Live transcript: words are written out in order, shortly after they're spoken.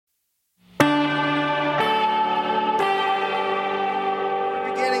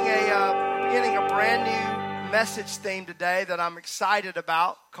message theme today that I'm excited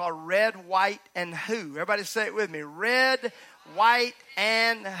about called Red, White, and Who. Everybody say it with me. Red, White,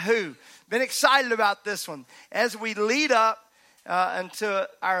 and Who. Been excited about this one. As we lead up into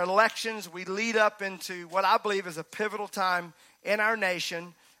our elections, we lead up into what I believe is a pivotal time in our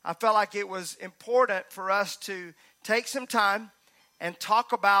nation. I felt like it was important for us to take some time and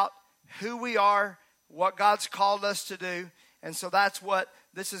talk about who we are, what God's called us to do. And so that's what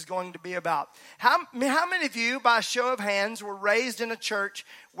this is going to be about. How many of you, by a show of hands, were raised in a church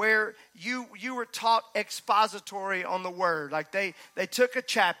where you were taught expository on the word? Like they took a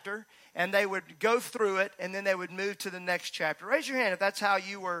chapter and they would go through it and then they would move to the next chapter. Raise your hand if that's how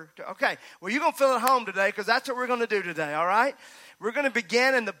you were. Okay, well, you're going to feel at home today because that's what we're going to do today, all right? We're going to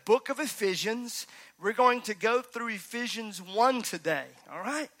begin in the book of Ephesians. We're going to go through Ephesians 1 today, all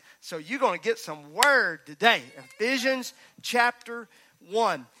right? So you're going to get some word today. Ephesians chapter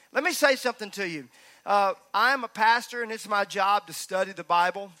 1. Let me say something to you. I'm a pastor, and it's my job to study the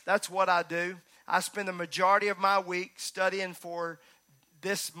Bible. That's what I do. I spend the majority of my week studying for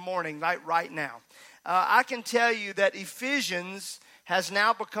this morning, right now. I can tell you that Ephesians has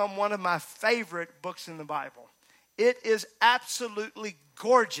now become one of my favorite books in the Bible. It is absolutely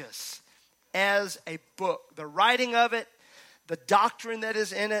gorgeous as a book. The writing of it, the doctrine that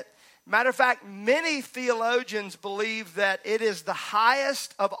is in it. Matter of fact, many theologians believe that it is the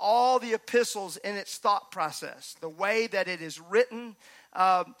highest of all the epistles in its thought process. The way that it is written,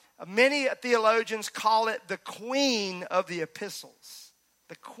 many theologians call it the queen of the epistles.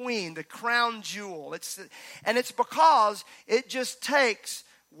 The queen, the crown jewel. It's because it just takes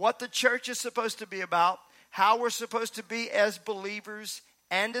what the church is supposed to be about, how we're supposed to be as believers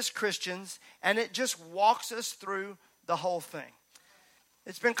and as Christians, and it just walks us through the whole thing.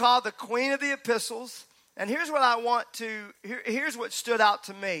 It's been called the Queen of the Epistles. And here's what stood out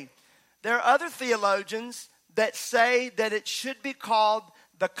to me. There are other theologians that say that it should be called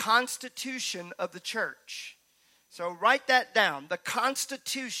the Constitution of the Church. So write that down, the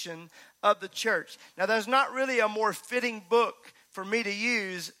Constitution of the Church. Now, there's not really a more fitting book for me to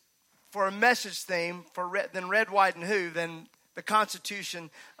use for a message theme than Red, White, and Who than the Constitution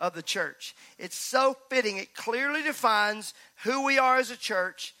of the Church. It's so fitting. It clearly defines who we are as a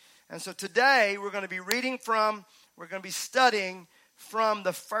church. And so today we're going to be studying from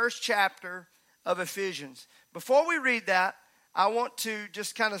the first chapter of Ephesians. Before we read that, I want to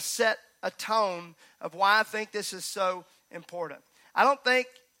just kind of set a tone of why I think this is so important. I don't think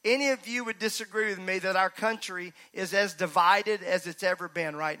any of you would disagree with me that our country is as divided as it's ever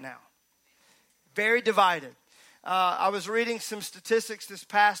been right now. Very divided. I was reading some statistics this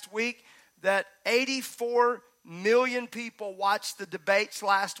past week that 84 million people watched the debates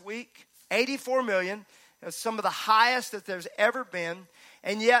last week. 84 million. It was some of the highest that there's ever been.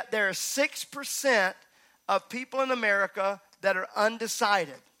 And yet there are 6% of people in America that are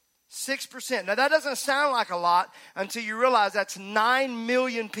undecided. 6%. Now that doesn't sound like a lot until you realize that's 9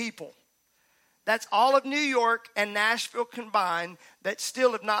 million people. That's all of New York and Nashville combined that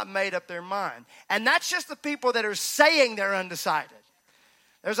still have not made up their mind. And that's just the people that are saying they're undecided.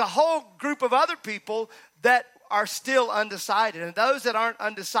 There's a whole group of other people that are still undecided. And those that aren't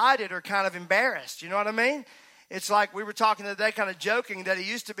undecided are kind of embarrassed. You know what I mean? It's like we were talking today kind of joking that it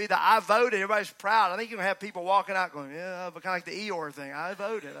used to be the I voted. Everybody's proud. I think you're going to have people walking out going, yeah, but kind of like the Eeyore thing. I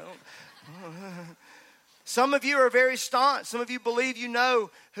voted. Some of you are very staunch. Some of you believe you know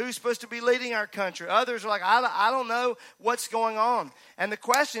who's supposed to be leading our country. Others are like, I don't know what's going on. And the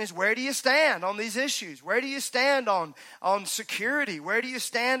question is, where do you stand on these issues? Where do you stand on security? Where do you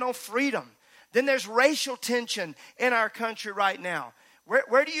stand on freedom? Then there's racial tension in our country right now.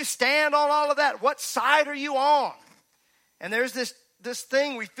 Where do you stand on all of that? What side are you on? And there's this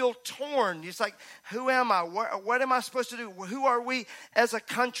thing, we feel torn. It's like, who am I? What am I supposed to do? Who are we as a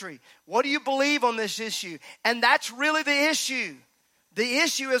country? What do you believe on this issue? And that's really the issue. The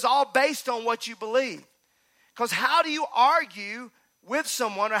issue is all based on what you believe. Because how do you argue with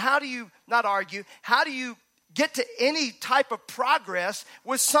someone, or how do you get to any type of progress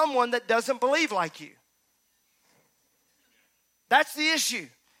with someone that doesn't believe like you? That's the issue.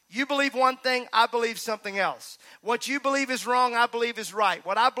 You believe one thing, I believe something else. What you believe is wrong, I believe is right.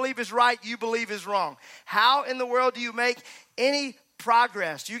 What I believe is right, you believe is wrong. How in the world do you make any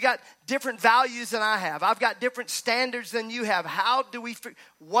progress? You got different values than I have. I've got different standards than you have.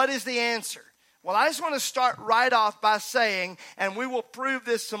 What is the answer? Well, I just want to start right off by saying, and we will prove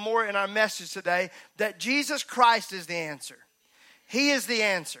this some more in our message today, that Jesus Christ is the answer. He is the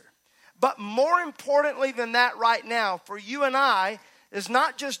answer. But more importantly than that right now, for you and I, is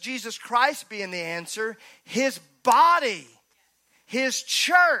not just Jesus Christ being the answer. His body, his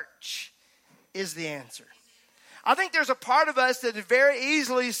church is the answer. I think there's a part of us that very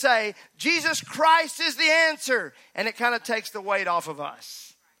easily say, Jesus Christ is the answer. And it kind of takes the weight off of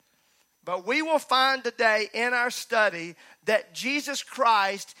us. But we will find today in our study that Jesus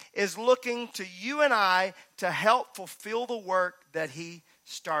Christ is looking to you and I to help fulfill the work that he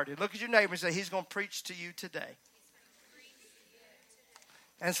started. Look at your neighbor and say, he's going to preach to you today.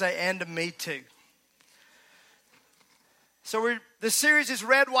 And say, and to me too. So the series is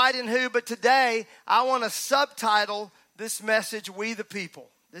Red, White, and Who, but today I want to subtitle this message, We the People.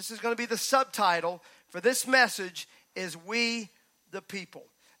 This is going to be the subtitle for this message is We the People.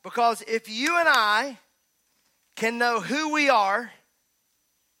 Because if you and I can know who we are,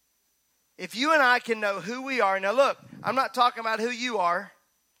 now look, I'm not talking about who you are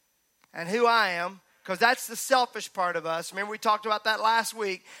and who I am, because that's the selfish part of us. Remember we talked about that last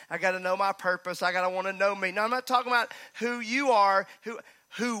week. I got to know my purpose. I got to want to know me. No, I'm not talking about who you are,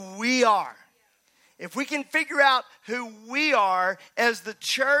 who we are. If we can figure out who we are as the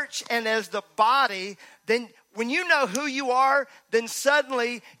church and as the body, then when you know who you are, then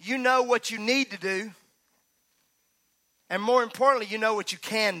suddenly you know what you need to do. And more importantly, you know what you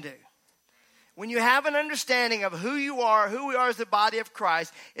can do. When you have an understanding of who you are, who we are as the body of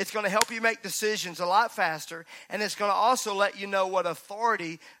Christ, it's going to help you make decisions a lot faster. And it's going to also let you know what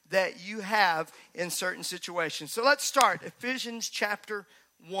authority that you have in certain situations. So let's start. Ephesians chapter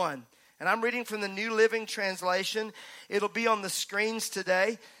 1. And I'm reading from the New Living Translation. It'll be on the screens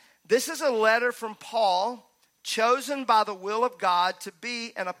today. This is a letter from Paul, chosen by the will of God to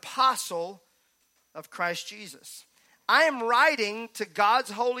be an apostle of Christ Jesus. I am writing to God's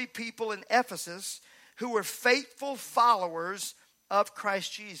holy people in Ephesus who were faithful followers of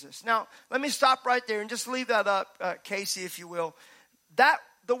Christ Jesus. Now, let me stop right there and just leave that up, Casey, if you will.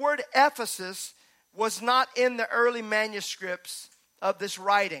 The word Ephesus was not in the early manuscripts of this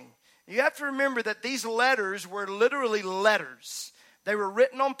writing. You have to remember that these letters were literally letters. They were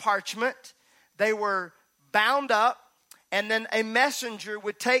written on parchment. They were bound up. And then a messenger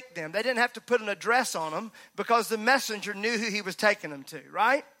would take them. They didn't have to put an address on them because the messenger knew who he was taking them to,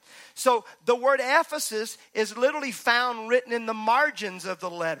 right? So the word Ephesus is literally found written in the margins of the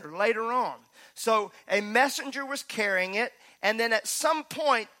letter later on. So a messenger was carrying it, and then at some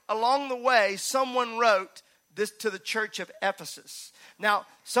point along the way, someone wrote this to the church of Ephesus. Now,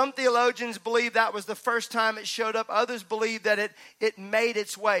 some theologians believe that was the first time it showed up. Others believe that it made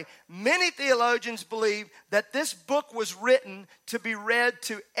its way. Many theologians believe that this book was written to be read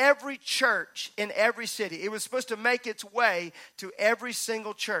to every church in every city. It was supposed to make its way to every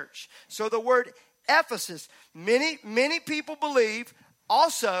single church. So the word Ephesus, many people believe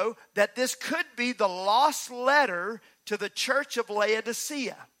also that this could be the lost letter to the church of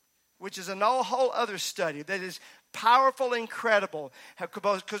Laodicea, which is a whole other study that is powerful, incredible.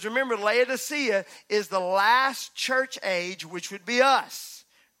 Because remember, Laodicea is the last church age, which would be us,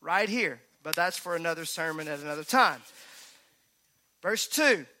 right here. But that's for another sermon at another time. Verse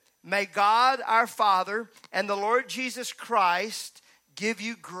 2, may God our Father and the Lord Jesus Christ give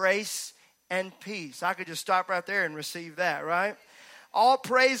you grace and peace. I could just stop right there and receive that, right? All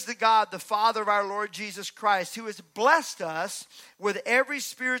praise to God, the Father of our Lord Jesus Christ, who has blessed us with every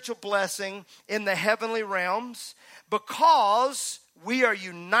spiritual blessing in the heavenly realms because we are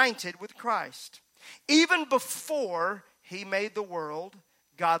united with Christ. Even before he made the world,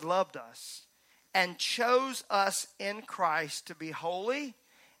 God loved us and chose us in Christ to be holy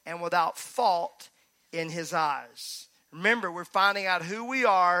and without fault in his eyes. Remember, we're finding out who we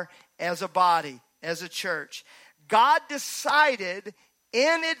are as a body, as a church. God decided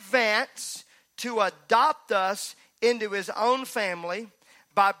in advance to adopt us into his own family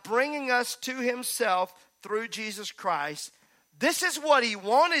by bringing us to himself through Jesus Christ. This is what he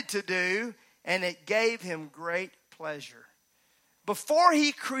wanted to do, and it gave him great pleasure. Before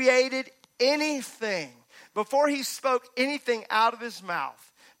he created anything, before he spoke anything out of his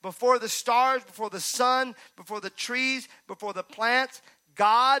mouth, before the stars, before the sun, before the trees, before the plants,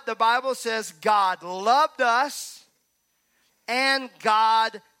 God, the Bible says, God loved us and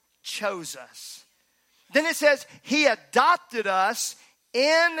God chose us. Then it says he adopted us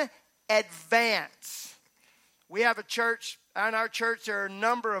in advance. We have a church, in our church there are a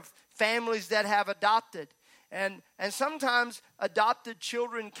number of families that have adopted. And sometimes adopted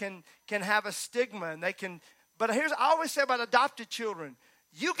children can have a stigma, and they can. But I always say about adopted children,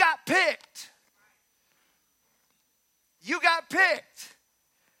 you got picked. You got picked.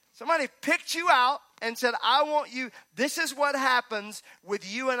 Somebody picked you out and said, I want you. This is what happens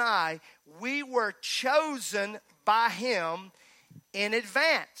with you and I. We were chosen by him in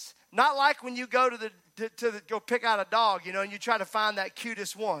advance. Not like when you go to go pick out a dog, and you try to find that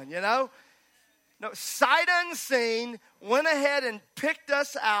cutest one, No, sight unseen, went ahead and picked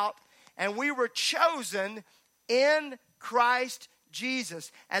us out, and we were chosen in Christ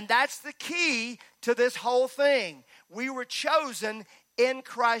Jesus. And that's the key to this whole thing. We were chosen in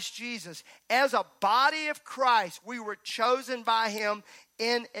Christ Jesus. As a body of Christ, we were chosen by him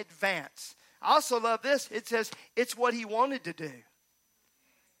in advance. I also love this. It says it's what he wanted to do.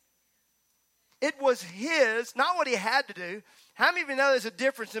 It was his, not what he had to do. How many of you know there's a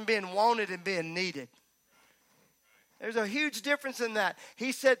difference in being wanted and being needed? There's a huge difference in that.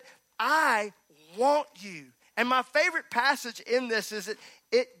 He said, I want you. And my favorite passage in this is that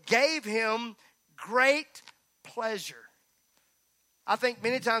it gave him great pleasure. I think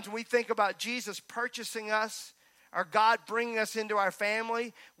many times when we think about Jesus purchasing us, or God bringing us into our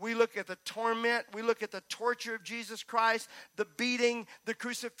family, we look at the torment, we look at the torture of Jesus Christ, the beating, the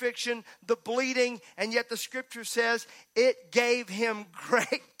crucifixion, the bleeding, and yet the scripture says it gave him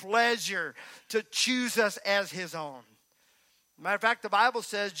great pleasure to choose us as his own. Matter of fact, the Bible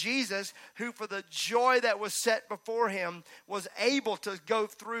says Jesus, who for the joy that was set before him, was able to go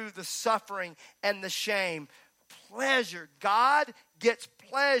through the suffering and the shame. Pleasure. God gets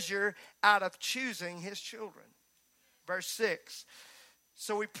pleasure out of choosing his children. Verse 6.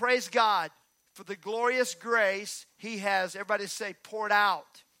 So we praise God for the glorious grace he has, everybody say, poured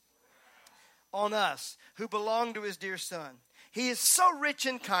out on us who belong to his dear Son. He is so rich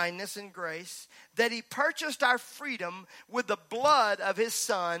in kindness and grace that he purchased our freedom with the blood of his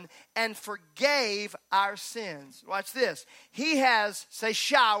Son and forgave our sins. Watch this. He has, say,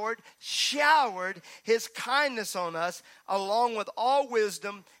 showered his kindness on us along with all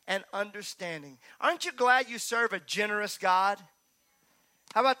wisdom and understanding. Aren't you glad you serve a generous God?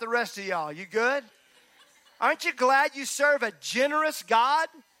 How about the rest of y'all? You good? Aren't you glad you serve a generous God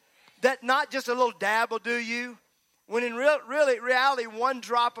that not just a little dab will do you? When in reality, one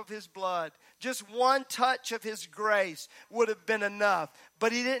drop of his blood, just one touch of his grace would have been enough.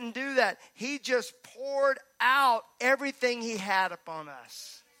 But he didn't do that. He just poured out everything he had upon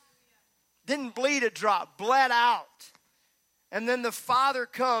us. Didn't bleed a drop, bled out. And then the Father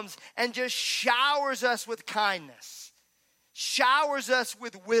comes and just showers us with kindness, showers us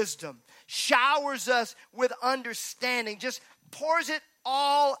with wisdom, showers us with understanding, just pours it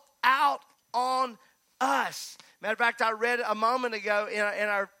all out on us. Matter of fact, I read a moment ago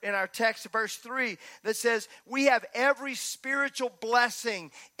in our text, verse 3, that says, we have every spiritual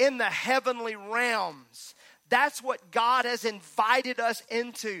blessing in the heavenly realms. That's what God has invited us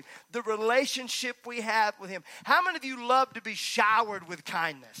into, the relationship we have with him. How many of you love to be showered with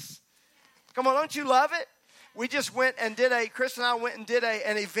kindness? Come on, don't you love it? We just went and Chris and I went and did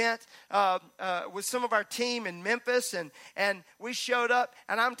an event with some of our team in Memphis, and we showed up,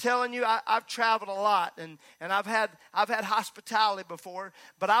 and I'm telling you, I've traveled a lot, and I've had hospitality before,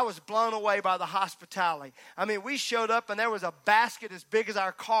 but I was blown away by the hospitality. I mean, we showed up, and there was a basket as big as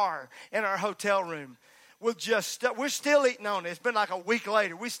our car in our hotel room. We're still eating on it. It's been like a week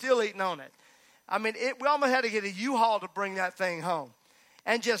later. We're still eating on it. I mean, we almost had to get a U-Haul to bring that thing home.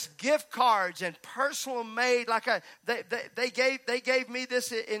 And just gift cards and personal made, they gave me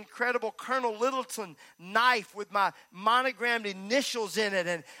this incredible Colonel Littleton knife with my monogrammed initials in it,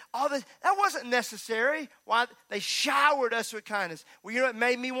 and all this. That wasn't necessary. Why? They showered us with kindness. Well, you know what it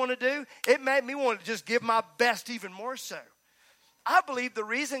made me want to do? It made me want to just give my best even more so. I believe the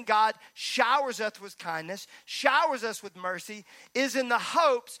reason God showers us with kindness, showers us with mercy, is in the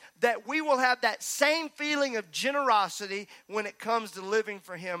hopes that we will have that same feeling of generosity when it comes to living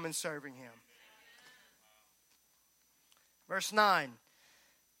for him and serving him. Verse 9.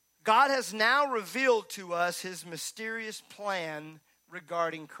 God has now revealed to us his mysterious plan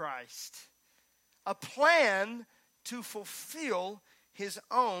regarding Christ. A plan to fulfill his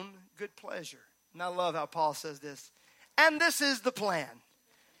own good pleasure. And I love how Paul says this. And this is the plan.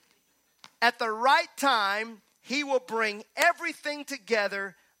 At the right time, he will bring everything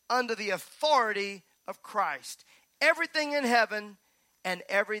together under the authority of Christ. Everything in heaven and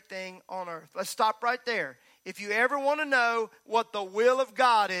everything on earth. Let's stop right there. If you ever want to know what the will of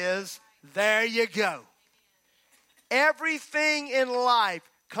God is, there you go. Everything in life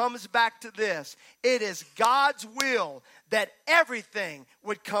comes back to this. It is God's will that everything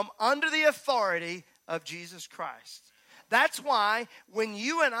would come under the authority of Jesus Christ. That's why when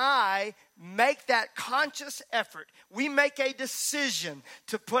you and I make that conscious effort, we make a decision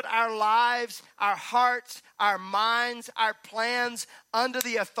to put our lives, our hearts, our minds, our plans under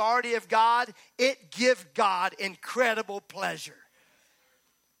the authority of God, it gives God incredible pleasure.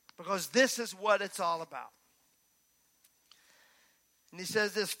 Because this is what it's all about. And he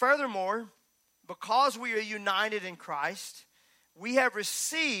says this, furthermore, because we are united in Christ, we have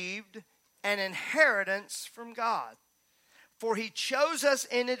received an inheritance from God. For he chose us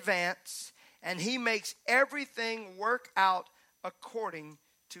in advance, and he makes everything work out according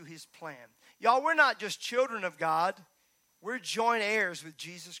to his plan. Y'all, we're not just children of God. We're joint heirs with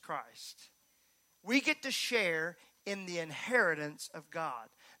Jesus Christ. We get to share in the inheritance of God.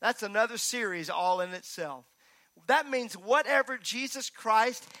 That's another series all in itself. That means whatever Jesus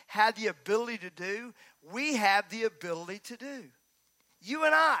Christ had the ability to do, we have the ability to do. You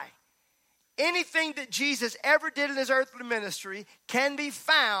and I. Anything that Jesus ever did in his earthly ministry can be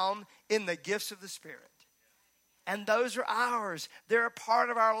found in the gifts of the Spirit. And those are ours. They're a part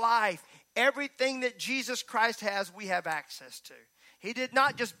of our life. Everything that Jesus Christ has, we have access to. He did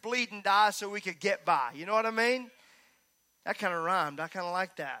not just bleed and die so we could get by. You know what I mean? That kind of rhymed. I kind of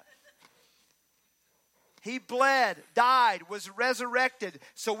like that. He bled, died, was resurrected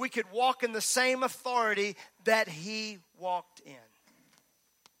so we could walk in the same authority that he walked in.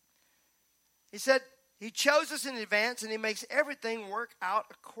 He said he chose us in advance and he makes everything work out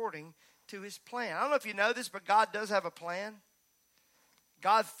according to his plan. I don't know if you know this, but God does have a plan.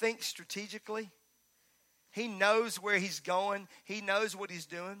 God thinks strategically. He knows where he's going. He knows what he's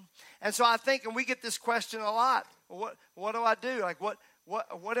doing. And so I think, and we get this question a lot, what do I do? Like what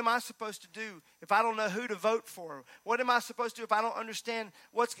am I supposed to do if I don't know who to vote for? What am I supposed to do if I don't understand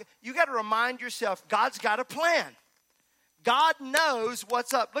you got to remind yourself, God's got a plan. God knows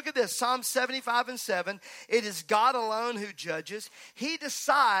what's up. Look at this, Psalm 75:7. It is God alone who judges. He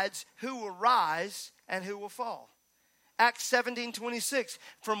decides who will rise and who will fall. Acts 17:26.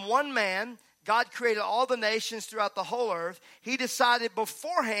 From one man, God created all the nations throughout the whole earth. He decided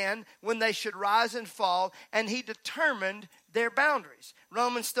beforehand when they should rise and fall, and he determined their boundaries.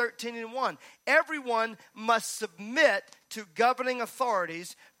 Romans 13:1. Everyone must submit to governing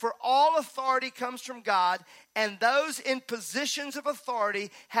authorities, for all authority comes from God, and those in positions of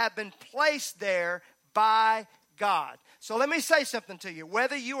authority have been placed there by God. So let me say something to you.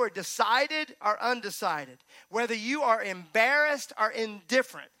 Whether you are decided or undecided, whether you are embarrassed or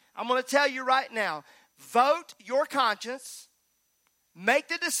indifferent, I'm going to tell you right now, vote your conscience, make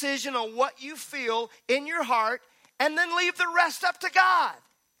the decision on what you feel in your heart, and then leave the rest up to God.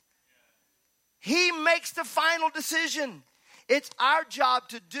 He makes the final decision. It's our job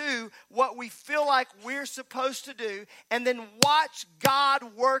to do what we feel like we're supposed to do and then watch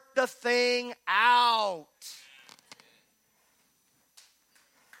God work the thing out.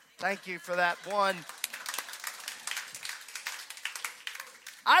 Thank you for that one.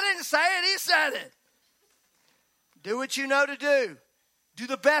 I didn't say it, he said it. Do what you know to do. Do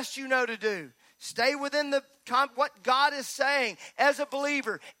the best you know to do. Stay within what God is saying as a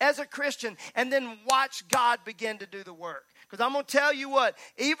believer, as a Christian, and then watch God begin to do the work. Because I'm going to tell you what,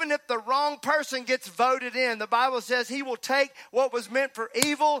 even if the wrong person gets voted in, the Bible says he will take what was meant for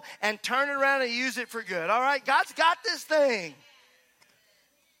evil and turn it around and use it for good. All right, God's got this thing.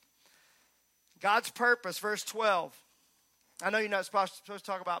 God's purpose, verse 12. I know you're not supposed to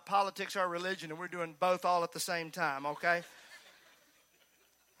talk about politics or religion, and we're doing both all at the same time, okay?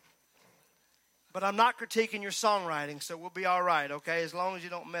 But I'm not critiquing your songwriting, so we'll be all right, okay? As long as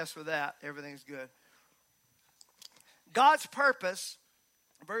you don't mess with that, everything's good. God's purpose,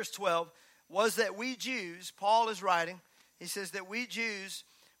 verse 12, was that we Jews, Paul is writing, he says that we Jews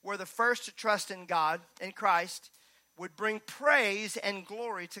were the first to trust in God, in Christ, would bring praise and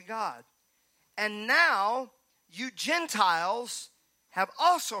glory to God. And now you Gentiles have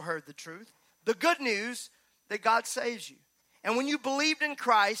also heard the truth, the good news that God saves you. And when you believed in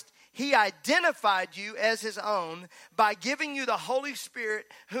Christ, he identified you as his own by giving you the Holy Spirit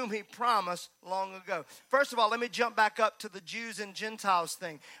whom he promised long ago. First of all, let me jump back up to the Jews and Gentiles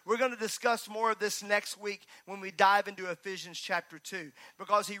thing. We're going to discuss more of this next week when we dive into Ephesians chapter 2,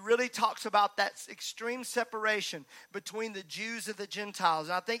 because he really talks about that extreme separation between the Jews and the Gentiles.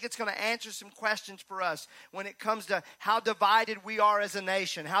 And I think it's going to answer some questions for us when it comes to how divided we are as a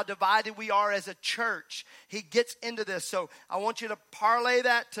nation, how divided we are as a church. He gets into this. So I want you to parlay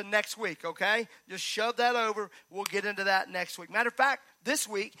that to next week, okay? Just shove that over. We'll get into that next week. Matter of fact, this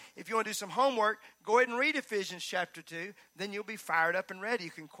week, if you want to do some homework, go ahead and read Ephesians chapter 2. Then you'll be fired up and ready.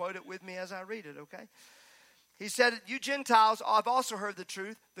 You can quote it with me as I read it, okay? He said, you Gentiles have also heard the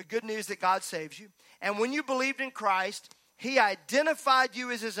truth, the good news that God saves you. And when you believed in Christ, he identified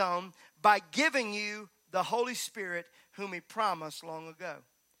you as his own by giving you the Holy Spirit whom he promised long ago.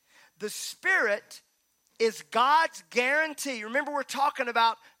 The Spirit is God's guarantee. Remember, we're talking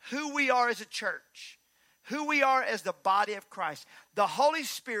about who we are as a church, who we are as the body of Christ. The Holy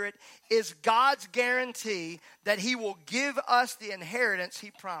Spirit is God's guarantee that he will give us the inheritance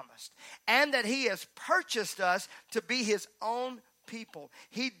he promised, and that he has purchased us to be his own people.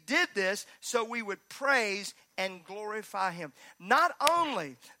 He did this so we would praise and glorify him. Not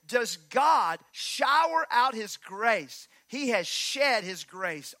only does God shower out his grace, he has shed his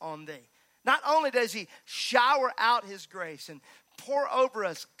grace on thee. Not only does he shower out his grace and pour over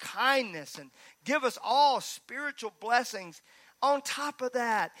us kindness and give us all spiritual blessings, on top of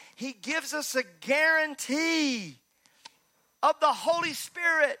that, he gives us a guarantee of the Holy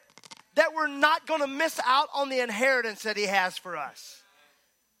Spirit that we're not going to miss out on the inheritance that he has for us.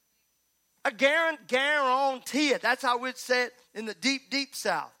 A guarantee it. That's how we'd say it in the deep, deep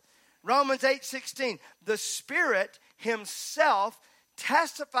South. Romans 8:16. The Spirit himself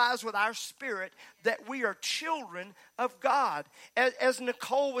testifies with our spirit that we are children of God. As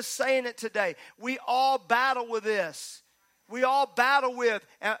Nicole was saying it today, we all battle with this. We all battle with,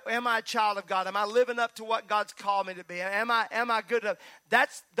 am I a child of God? Am I living up to what God's called me to be? Am I good enough?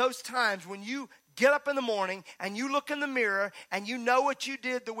 That's those times when you get up in the morning and you look in the mirror and you know what you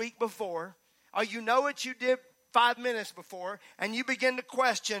did the week before, or you know what you did 5 minutes before, and you begin to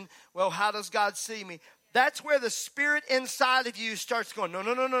question, well, how does God see me? That's where the Spirit inside of you starts going,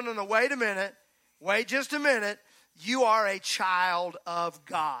 no, wait a minute. Wait just a minute. You are a child of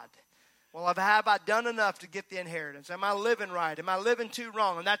God. Well, have I done enough to get the inheritance? Am I living right? Am I living too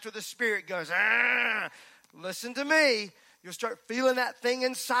wrong? And that's where the Spirit goes, listen to me. You'll start feeling that thing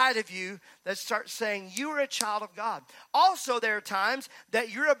inside of you that starts saying, you are a child of God. Also, there are times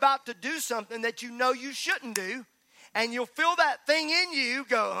that you're about to do something that you know you shouldn't do. And you'll feel that thing in you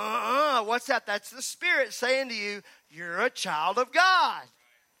go, what's that? That's the Spirit saying to you, you're a child of God.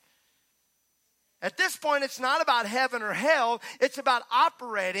 At this point, it's not about heaven or hell. It's about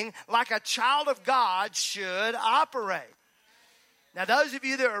operating like a child of God should operate. Now, those of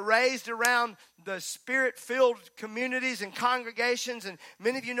you that are raised around the Spirit-filled communities and congregations, and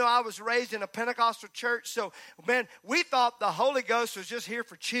many of you know I was raised in a Pentecostal church, so, man, we thought the Holy Ghost was just here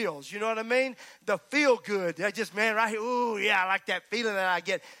for chills. You know what I mean? The feel-good. They just, man, right here, ooh, yeah, I like that feeling that I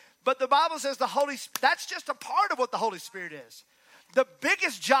get. But the Bible says that's just a part of what the Holy Spirit is. The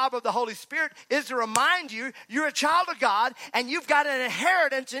biggest job of the Holy Spirit is to remind you you're a child of God and you've got an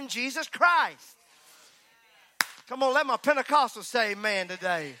inheritance in Jesus Christ. Come on, let my Pentecostals say amen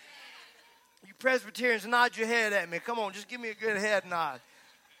today. You Presbyterians, nod your head at me. Come on, just give me a good head nod.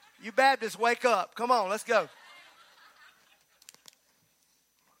 You Baptists, wake up. Come on, let's go.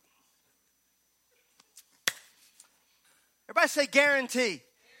 Everybody say guarantee.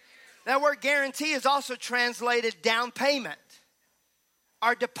 That word guarantee is also translated down payment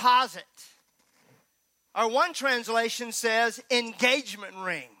or deposit. Or one translation says engagement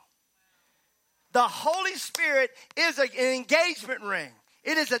ring. The Holy Spirit is an engagement ring.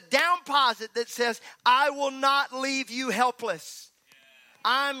 It is a down deposit that says, I will not leave you helpless.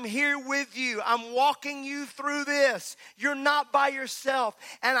 I'm here with you. I'm walking you through this. You're not by yourself.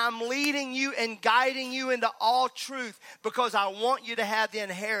 And I'm leading you and guiding you into all truth because I want you to have the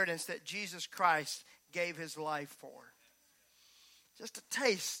inheritance that Jesus Christ gave his life for. Just a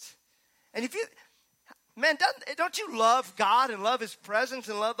taste. And if you, man, don't you love God and love his presence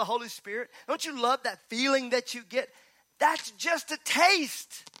and love the Holy Spirit? Don't you love that feeling that you get? That's just a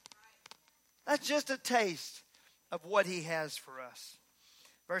taste. That's just a taste of what he has for us.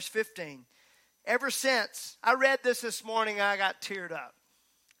 Verse 15. Ever since, I read this morning and I got teared up.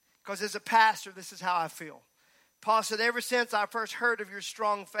 Because as a pastor, this is how I feel. Paul said, ever since I first heard of your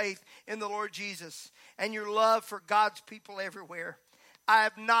strong faith in the Lord Jesus and your love for God's people everywhere, I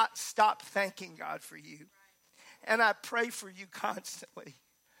have not stopped thanking God for you. And I pray for you constantly.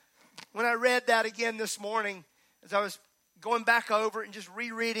 When I read that again this morning, as I was going back over it and just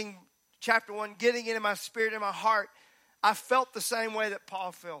rereading chapter 1, getting it in my spirit and my heart, I felt the same way that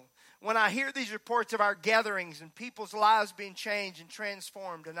Paul felt. When I hear these reports of our gatherings and people's lives being changed and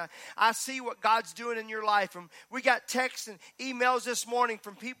transformed, and I see what God's doing in your life. And we got texts and emails this morning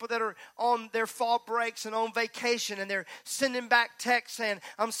from people that are on their fall breaks and on vacation, and they're sending back texts saying,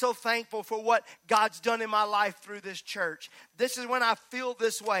 I'm so thankful for what God's done in my life through this church. This is when I feel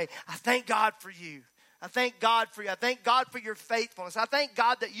this way. I thank God for you. I thank God for you. I thank God for your faithfulness. I thank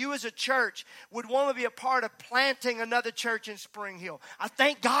God that you as a church would want to be a part of planting another church in Spring Hill. I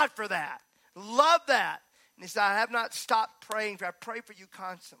thank God for that. Love that. And he said, I have not stopped praying for you. I pray for you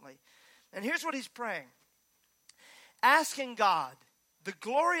constantly. And here's what he's praying. Asking God, the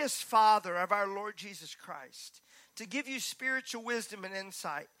glorious Father of our Lord Jesus Christ, to give you spiritual wisdom and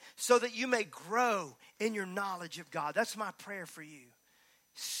insight so that you may grow in your knowledge of God. That's my prayer for you.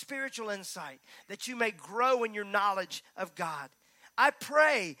 Spiritual insight, that you may grow in your knowledge of God. I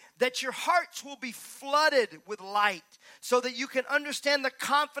pray that your hearts will be flooded with light so that you can understand the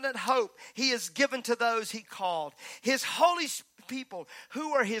confident hope he has given to those he called. His Holy people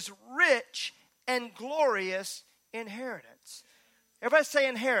who are his rich and glorious inheritance. Everybody say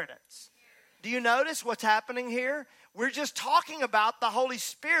inheritance. Do you notice what's happening here? We're just talking about the Holy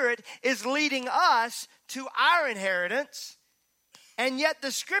Spirit is leading us to our inheritance. And yet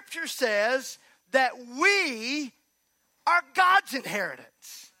the scripture says that we are God's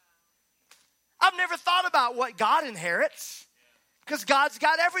inheritance. I've never thought about what God inherits, because God's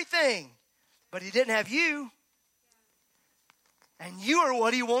got everything, but he didn't have you. And you are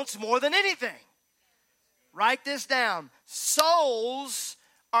what he wants more than anything. Write this down. Souls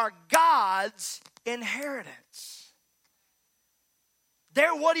are God's inheritance.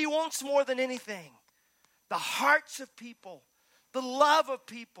 They're what he wants more than anything. The hearts of people, the love of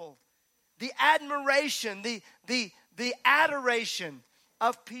people, the admiration, the adoration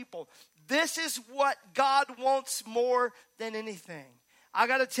of people. This is what God wants more than anything. I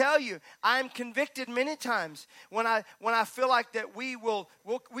got to tell you, I'm convicted many times when I feel like that we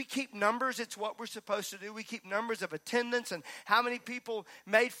keep numbers. It's what we're supposed to do. We keep numbers of attendance and how many people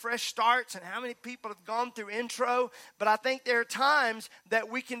made fresh starts and how many people have gone through intro. But I think there are times that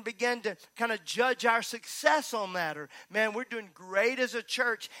we can begin to kind of judge our success on that. Or, man, we're doing great as a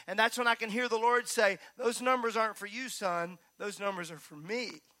church. And that's when I can hear the Lord say, those numbers aren't for you, son. Those numbers are for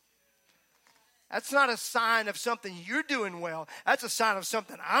me. That's not a sign of something you're doing well. That's a sign of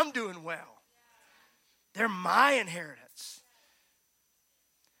something I'm doing well. They're my inheritance.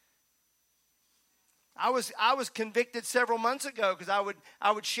 I was convicted several months ago because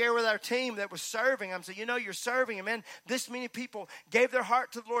I would share with our team that was serving. I'm saying, you're serving. And man, this many people gave their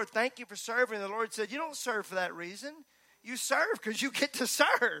heart to the Lord. Thank you for serving. And the Lord said, you don't serve for that reason. You serve because you get to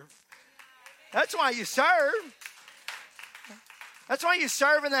serve. That's why you serve. That's why you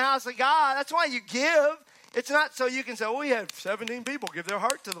serve in the house of God. That's why you give. It's not so you can say, we had 17 people give their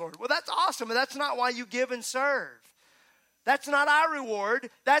heart to the Lord. Well, that's awesome, but that's not why you give and serve. That's not our reward.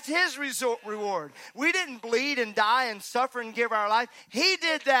 That's his reward. We didn't bleed and die and suffer and give our life. He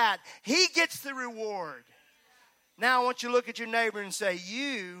did that. He gets the reward. Now I want you to look at your neighbor and say,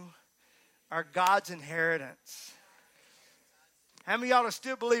 you are God's inheritance. How many of y'all are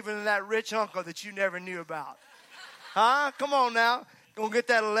still believing in that rich uncle that you never knew about? Huh? Come on now. Gonna get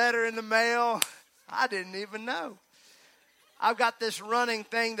that letter in the mail. I didn't even know. I've got this running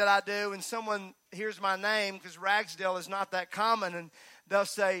thing that I do, and someone hears my name, because Ragsdale is not that common, and they'll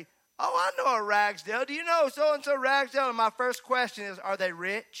say, oh, I know a Ragsdale. Do you know so-and-so Ragsdale? And my first question is, are they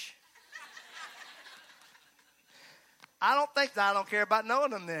rich? I don't care about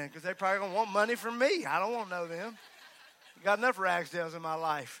knowing them then, because they're probably going to want money from me. I don't want to know them. I got enough Ragsdales in my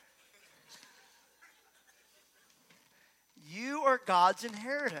life. You are God's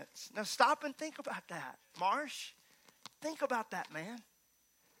inheritance. Now stop and think about that. Marsh, think about that, man.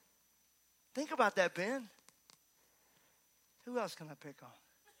 Think about that, Ben. Who else can I pick on?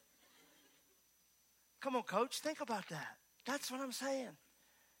 Come on, Coach, think about that. That's what I'm saying.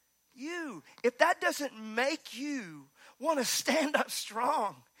 You, if that doesn't make you want to stand up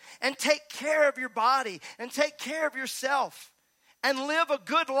strong and take care of your body and take care of yourself and live a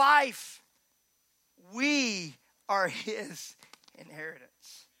good life, we are his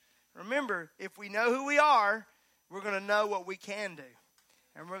inheritance. Remember, if we know who we are, we're going to know what we can do.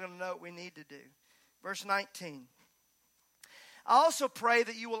 And we're going to know what we need to do. Verse 19. I also pray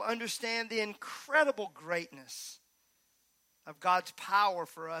that you will understand the incredible greatness of God's power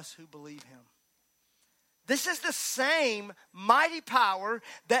for us who believe him. This is the same mighty power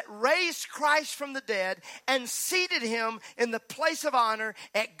that raised Christ from the dead and seated him in the place of honor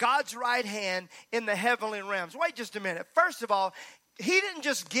at God's right hand in the heavenly realms. Wait just a minute. First of all, he didn't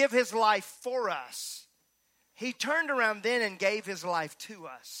just give his life for us. He turned around then and gave his life to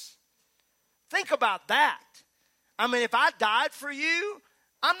us. Think about that. I mean, if I died for you,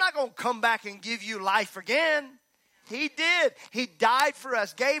 I'm not going to come back and give you life again. He did. He died for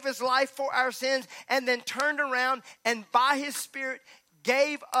us, gave his life for our sins, and then turned around and by his Spirit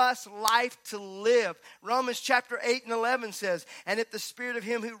gave us life to live. Romans chapter 8 and 11 says, and if the Spirit of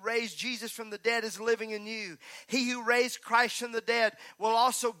him who raised Jesus from the dead is living in you, he who raised Christ from the dead will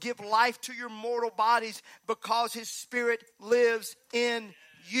also give life to your mortal bodies because his Spirit lives in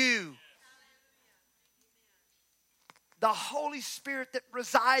you. The Holy Spirit that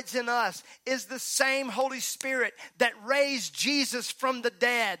resides in us is the same Holy Spirit that raised Jesus from the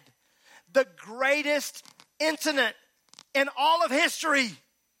dead. The greatest incident in all of history.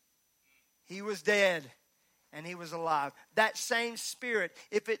 He was dead and he was alive. That same Spirit,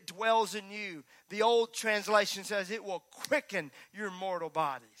 if it dwells in you, the old translation says it will quicken your mortal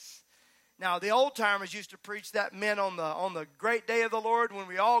bodies. Now, the old timers used to preach that meant on the great day of the Lord when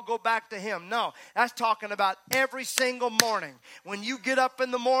we all go back to Him. No, that's talking about every single morning. When you get up in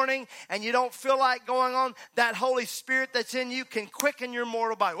the morning and you don't feel like going on, that Holy Spirit that's in you can quicken your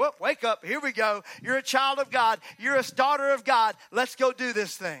mortal body. Whoop, wake up, here we go. You're a child of God. You're a daughter of God. Let's go do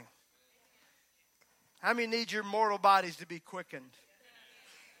this thing. How many need your mortal bodies to be quickened?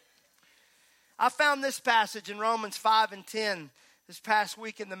 I found this passage in Romans 5 and 10. This past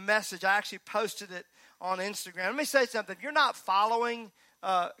week in the Message, I actually posted it on Instagram. Let me say something. If you're not following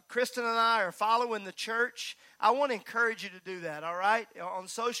Kristen and I or following the church, I want to encourage you to do that, all right, on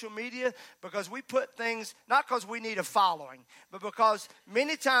social media, because we put things, not because we need a following, but because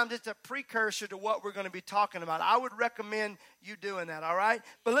many times it's a precursor to what we're going to be talking about. I would recommend you doing that, all right?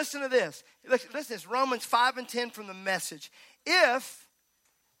 But listen to this. Listen to this, Romans 5 and 10 from the Message.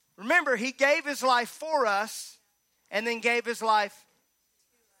 Remember, He gave His life for us, and then gave His life.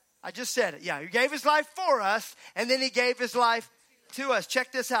 I just said it. Yeah, He gave His life for us, and then He gave His life to us.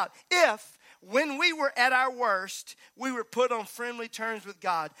 Check this out. If, when we were at our worst, we were put on friendly terms with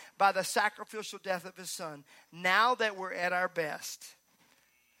God by the sacrificial death of His Son, now that we're at our best,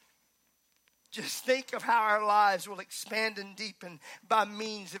 just think of how our lives will expand and deepen by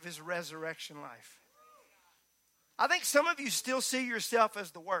means of His resurrection life. I think some of you still see yourself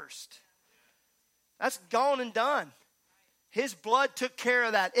as the worst. That's gone and done. His blood took care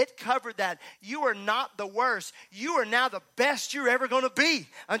of that. It covered that. You are not the worst. You are now the best you're ever going to be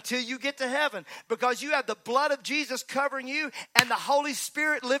until you get to heaven, because you have the blood of Jesus covering you and the Holy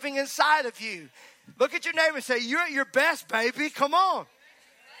Spirit living inside of you. Look at your neighbor and say, you're at your best, baby. Come on.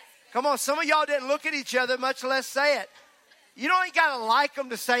 Come on. Some of y'all didn't look at each other, much less say it. You don't even got to like them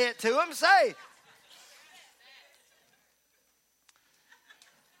to say it to them. Say,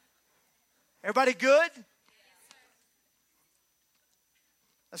 everybody good?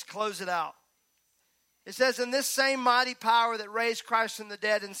 Let's close it out. It says, in this same mighty power that raised Christ from the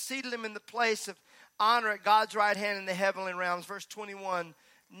dead and seated Him in the place of honor at God's right hand in the heavenly realms. Verse 21,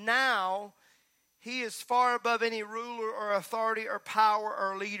 now He is far above any ruler or authority or power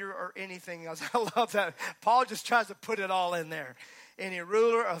or leader or anything else. I love that. Paul just tries to put it all in there. Any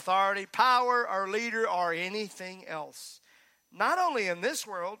ruler, authority, power, or leader, or anything else. Not only in this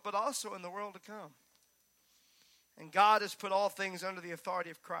world, but also in the world to come. And God has put all things under the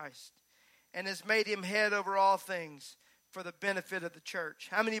authority of Christ and has made Him head over all things for the benefit of the church.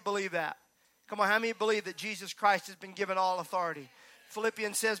 How many believe that? Come on, how many believe that Jesus Christ has been given all authority?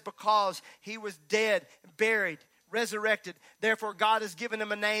 Philippians says, because He was dead, buried, resurrected, therefore God has given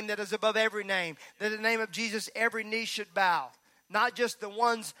Him a name that is above every name, that in the name of Jesus every knee should bow. Not just the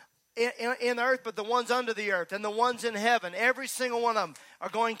ones in earth, but the ones under the earth and the ones in heaven. Every single one of them are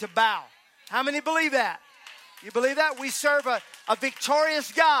going to bow. How many believe that? You believe that? We serve a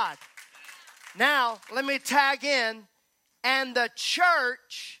victorious God. Now, let me tag in. And the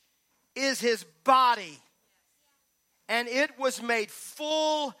church is His body. And it was made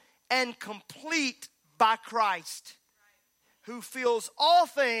full and complete by Christ, who fills all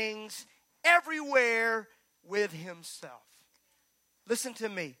things everywhere with Himself. Listen to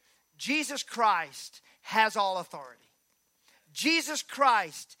me. Jesus Christ has all authority. Jesus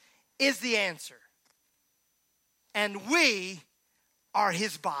Christ is the answer. And we are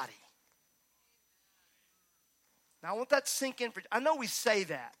His body. Now, I want that to sink in. I know we say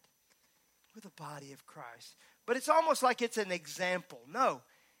that. We're the body of Christ. But it's almost like it's an example. No,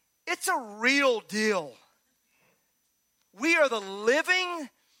 it's a real deal. We are the living,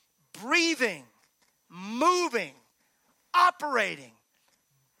 breathing, moving, operating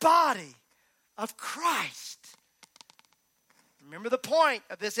body of Christ. Remember the point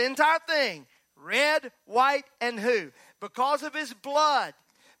of this entire thing. Red, white, and who? Because of His blood.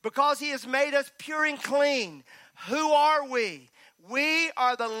 Because He has made us pure and clean. Who are we? We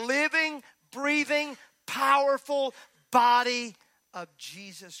are the living, breathing, powerful body of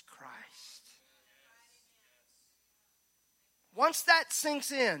Jesus Christ. Once that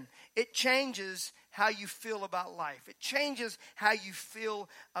sinks in, it changes how you feel about life. It changes how you feel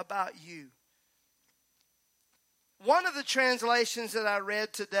about you. One of the translations that I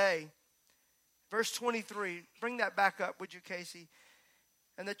read today, verse 23, bring that back up, would you, Casey?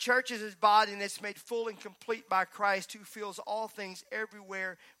 And the church is His body, and it's made full and complete by Christ, who fills all things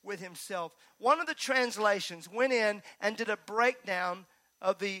everywhere with Himself. One of the translations went in and did a breakdown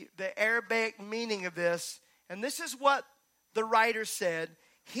of the Arabic meaning of this. And this is what the writer said.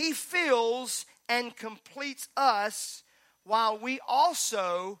 He fills and completes us while we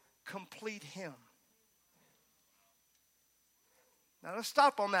also complete Him. Now let's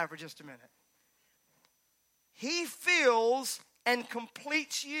stop on that for just a minute. He fills and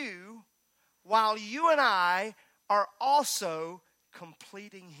completes you while you and I are also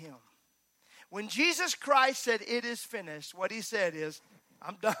completing him. When Jesus Christ said, "It is finished," what he said is,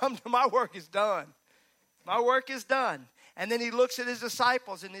 "I'm done. My work is done. My work is done." And then he looks at his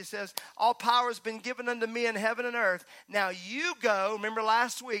disciples and he says, "All power has been given unto me in heaven and earth. Now you go," remember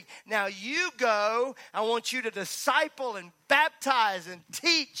last week, "now you go. I want you to disciple and baptize and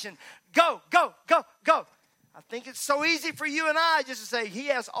teach and go, go, go, go." I think it's so easy for you and I just to say he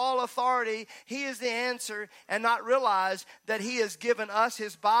has all authority, he is the answer, and not realize that he has given us,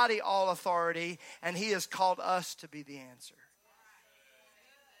 his body, all authority, and he has called us to be the answer.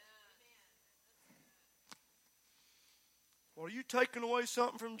 Well, are you taking away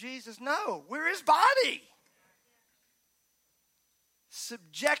something from Jesus? No, we're his body.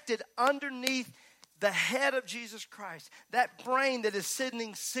 Subjected underneath the head of Jesus Christ, that brain that is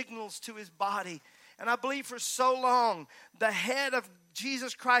sending signals to his body. And I believe for so long, the head of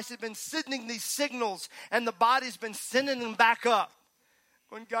Jesus Christ has been sending these signals, and the body's been sending them back up.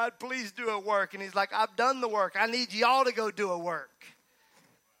 When God, please do a work. And he's like, "I've done the work. I need y'all to go do a work.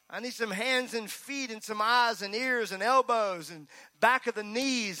 I need some hands and feet and some eyes and ears and elbows and back of the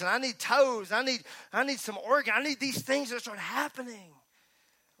knees. And I need toes. I need some organ. I need these things to start happening."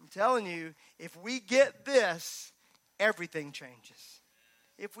 I'm telling you, if we get this, everything changes.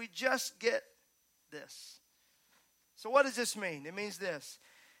 If we just get this. So what does this mean? It means this.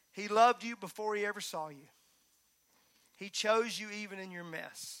 He loved you before he ever saw you. He chose you even in your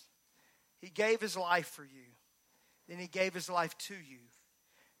mess. He gave his life for you. Then he gave his life to you.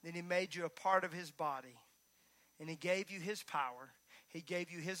 Then he made you a part of his body. And he gave you his power. He gave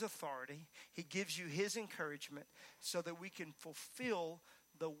you his authority. He gives you his encouragement so that we can fulfill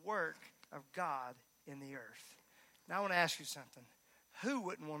the work of God in the earth. Now I want to ask you something. Who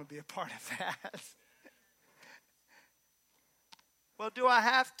wouldn't want to be a part of that? Well, do I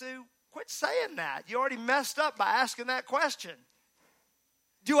have to? Quit saying that. You already messed up by asking that question.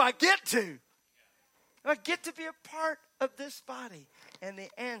 Do I get to? Do I get to be a part of this body? And the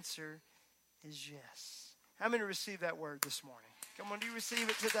answer is yes. How many receive that word this morning? Come on, do you receive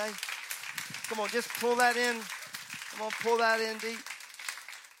it today? Come on, just pull that in. Come on, pull that in deep.